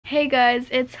Hey guys,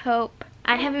 it's Hope.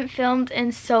 I haven't filmed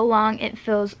in so long, it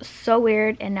feels so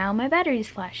weird, and now my battery's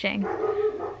flashing.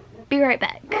 Be right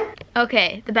back.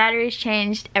 Okay, the battery's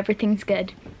changed, everything's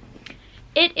good.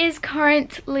 It is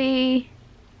currently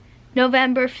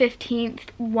November 15th,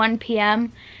 1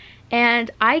 p.m.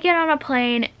 and I get on a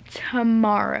plane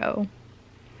tomorrow.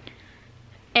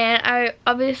 And I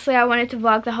wanted to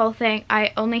vlog the whole thing.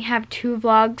 I only have 2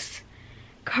 vlogs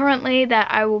currently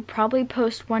that I will probably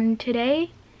post one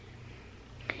today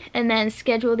and then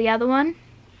schedule the other one.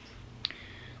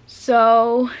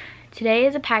 So today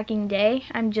is a packing day.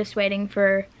 I'm just waiting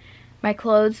for my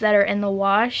clothes that are in the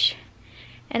wash.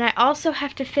 And I also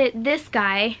have to fit this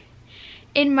guy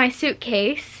in my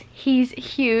suitcase. He's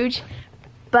huge,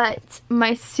 but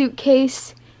my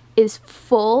suitcase is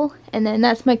full, and then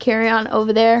that's my carry-on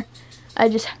over there. I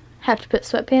just have to put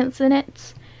sweatpants in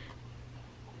it.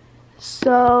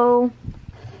 So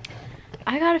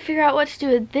I gotta figure out what to do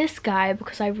with this guy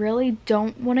because I really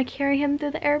don't want to carry him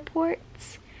through the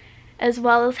airports, as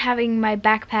well as having my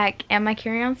backpack and my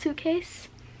carry-on suitcase.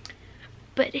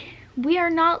 But we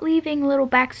are not leaving little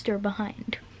Baxter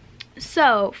behind.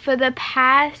 So for the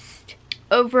past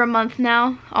over a month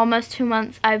now, almost 2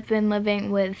 months, I've been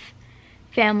living with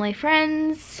family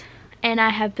friends, and I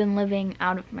have been living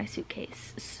out of my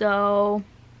suitcase. So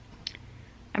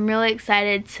I'm really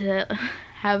excited to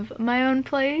have my own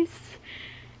place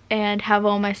and have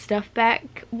all my stuff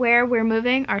back where we're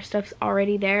moving. Our stuff's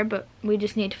already there, but we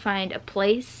just need to find a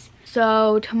place.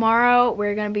 So tomorrow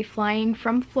we're gonna be flying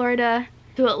from Florida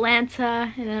to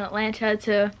Atlanta, and then Atlanta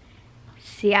to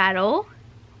Seattle.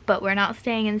 But we're not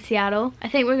staying in Seattle. I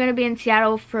think we're gonna be in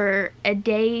Seattle for a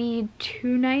day,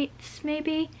 2 nights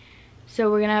maybe. So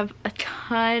we're gonna have a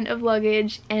ton of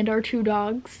luggage and our 2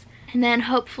 dogs. And then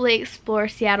hopefully explore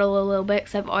Seattle a little bit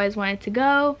because I've always wanted to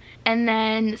go. And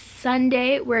then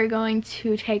Sunday we're going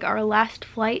to take our last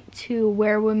flight to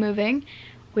where we're moving,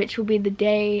 which will be the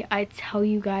day I tell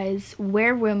you guys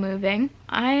where we're moving.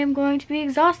 I am going to be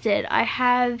exhausted. I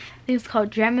have, I think it's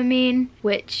called Dramamine,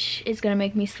 which is gonna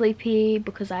make me sleepy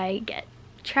because I get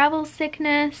travel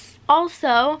sickness.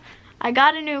 Also, I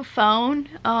got a new phone.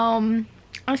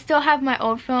 I still have my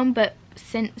old phone, but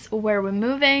since where we're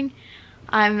moving,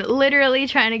 I'm literally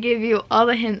trying to give you all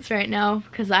the hints right now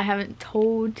because I haven't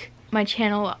told my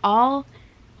channel at all.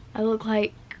 I look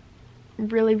like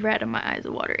really red and my eyes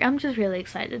are watery. I'm just really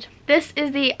excited. This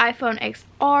is the iPhone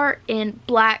XR in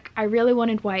black. I really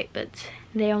wanted white, but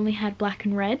they only had black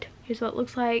and red. Here's what it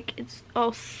looks like. It's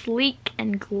all sleek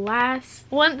and glass.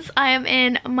 Once I am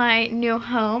in my new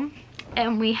home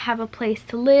and we have a place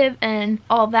to live and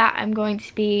all that, I'm going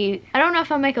to be, I don't know if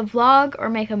I'll make a vlog or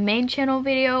make a main channel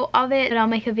video of it, but I'll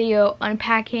make a video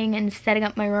unpacking and setting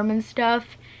up my room and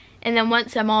stuff. And then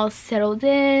once I'm all settled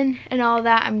in and all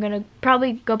that, I'm gonna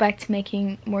probably go back to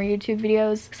making more YouTube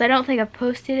videos because I don't think I've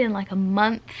posted in like a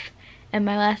month, and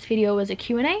my last video was a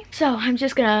Q&A. So I'm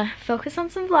just gonna focus on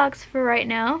some vlogs for right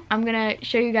now. I'm gonna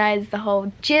show you guys the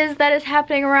whole jizz that is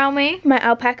happening around me. My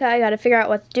alpaca, I gotta figure out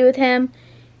what to do with him.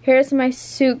 Here's my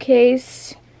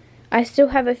suitcase. I still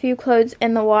have a few clothes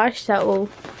in the wash that will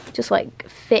just like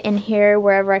fit in here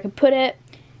wherever I can put it.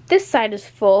 This side is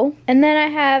full. And then I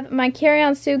have my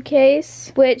carry-on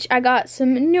suitcase, which I got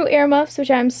some new earmuffs, which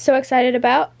I'm so excited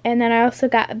about. And then I also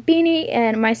got a beanie,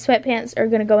 and my sweatpants are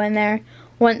gonna go in there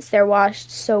once they're washed.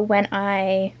 So when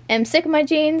I am sick of my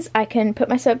jeans, I can put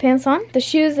my sweatpants on. The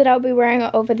shoes that I'll be wearing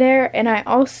are over there. And I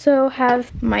also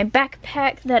have my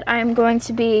backpack that I'm going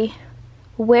to be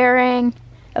wearing.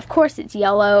 Of course it's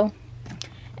yellow.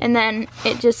 And then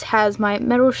it just has my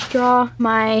metal straw,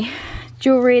 my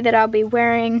jewelry that I'll be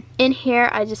wearing. In here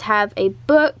I just have a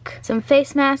book, some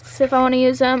face masks if I want to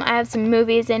use them. I have some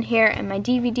movies in here and my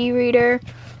DVD reader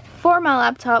for my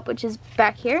laptop, which is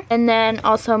back here. And then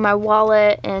also my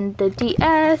wallet and the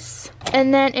DS.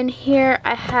 And then in here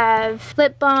I have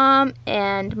lip balm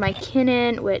and my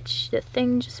Canon, which the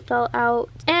thing just fell out.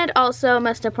 And also,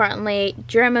 most importantly,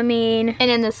 Dramamine.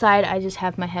 And in the side I just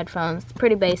have my headphones.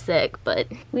 Pretty basic, but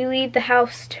we leave the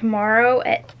house tomorrow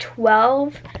at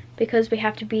 12 because we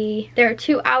have to be there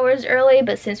 2 hours early,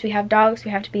 but since we have dogs,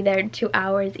 we have to be there 2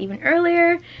 hours even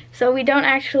earlier. So we don't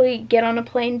actually get on a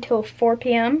plane till 4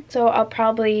 p.m. So I'll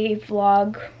probably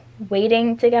vlog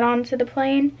waiting to get onto the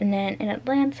plane, and then in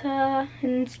Atlanta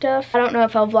and stuff. I don't know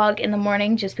if I'll vlog in the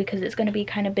morning just because it's gonna be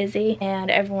kind of busy and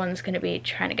everyone's gonna be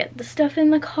trying to get the stuff in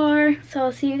the car. So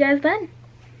I'll see you guys then.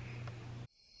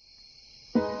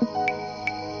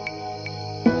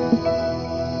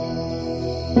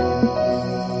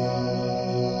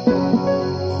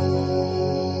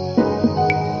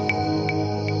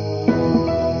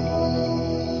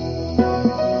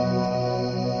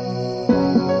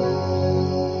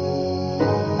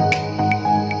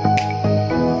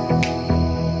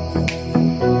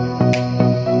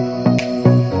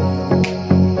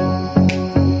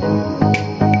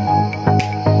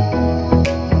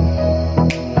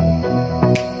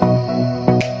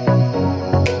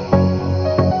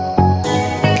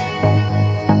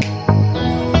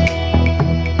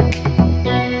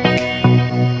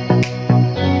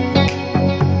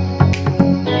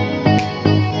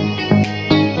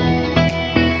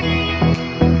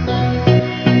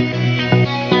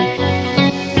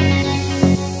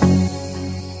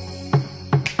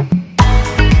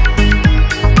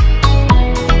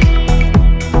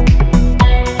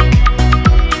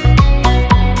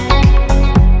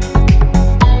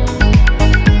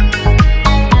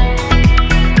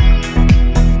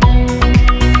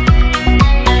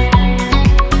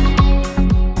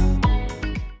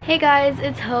 guys,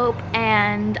 it's Hope,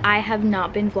 and I have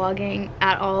not been vlogging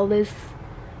at all this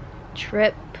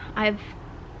trip. I've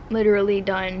literally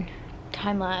done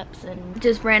time-lapse and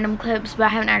just random clips, but I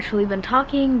haven't actually been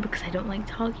talking because I don't like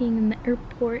talking in the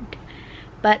airport.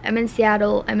 But I'm in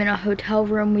Seattle. I'm in a hotel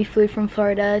room. We flew from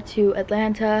Florida to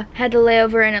Atlanta. Had to lay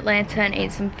over in Atlanta and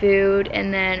ate some food,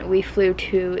 and then we flew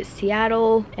to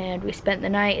Seattle and we spent the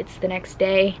night. It's the next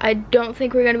day. I don't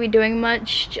think we're gonna be doing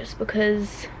much just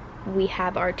because we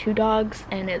have our 2 dogs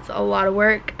and it's a lot of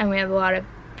work and we have a lot of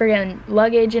friggin'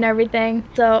 luggage and everything.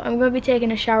 So I'm gonna be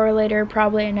taking a shower later,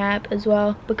 probably a nap as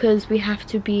well, because we have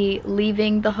to be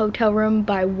leaving the hotel room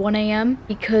by 1 a.m.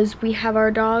 because we have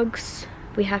our dogs.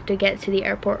 We have to get to the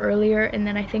airport earlier, and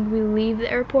then I think we leave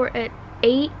the airport at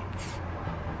 8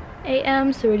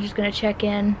 a.m. so we're just gonna check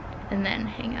in and then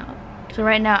hang out. So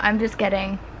right now I'm just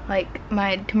getting like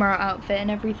my tomorrow outfit and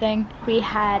everything. We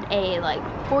had a like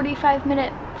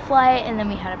 45-minute flight, and then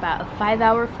we had about a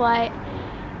 5-hour flight,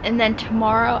 and then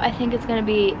tomorrow I think it's gonna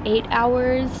be 8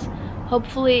 hours.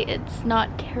 Hopefully it's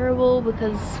not terrible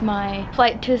because my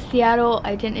flight to Seattle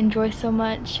I didn't enjoy so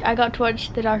much. I got to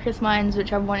watch The Darkest Minds,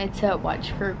 which I've wanted to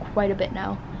watch for quite a bit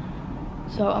now.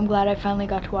 So I'm glad I finally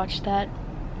got to watch that.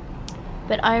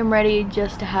 But I am ready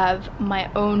just to have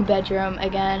my own bedroom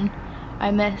again.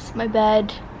 I miss my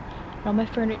bed and all my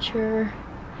furniture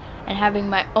and having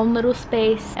my own little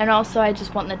space. And also I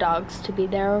just want the dogs to be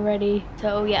there already.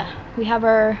 So yeah, we have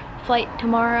our flight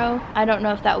tomorrow. I don't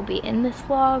know if that will be in this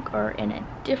vlog or in a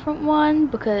different one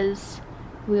because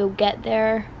we'll get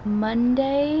there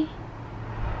Monday.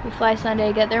 We fly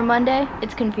Sunday, get there Monday.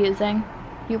 It's confusing.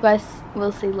 You guys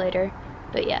will see later.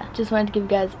 But yeah, just wanted to give you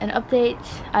guys an update.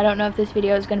 I don't know if this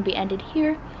video is going to be ended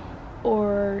here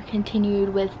or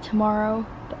continued with tomorrow,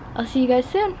 but I'll see you guys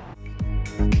soon.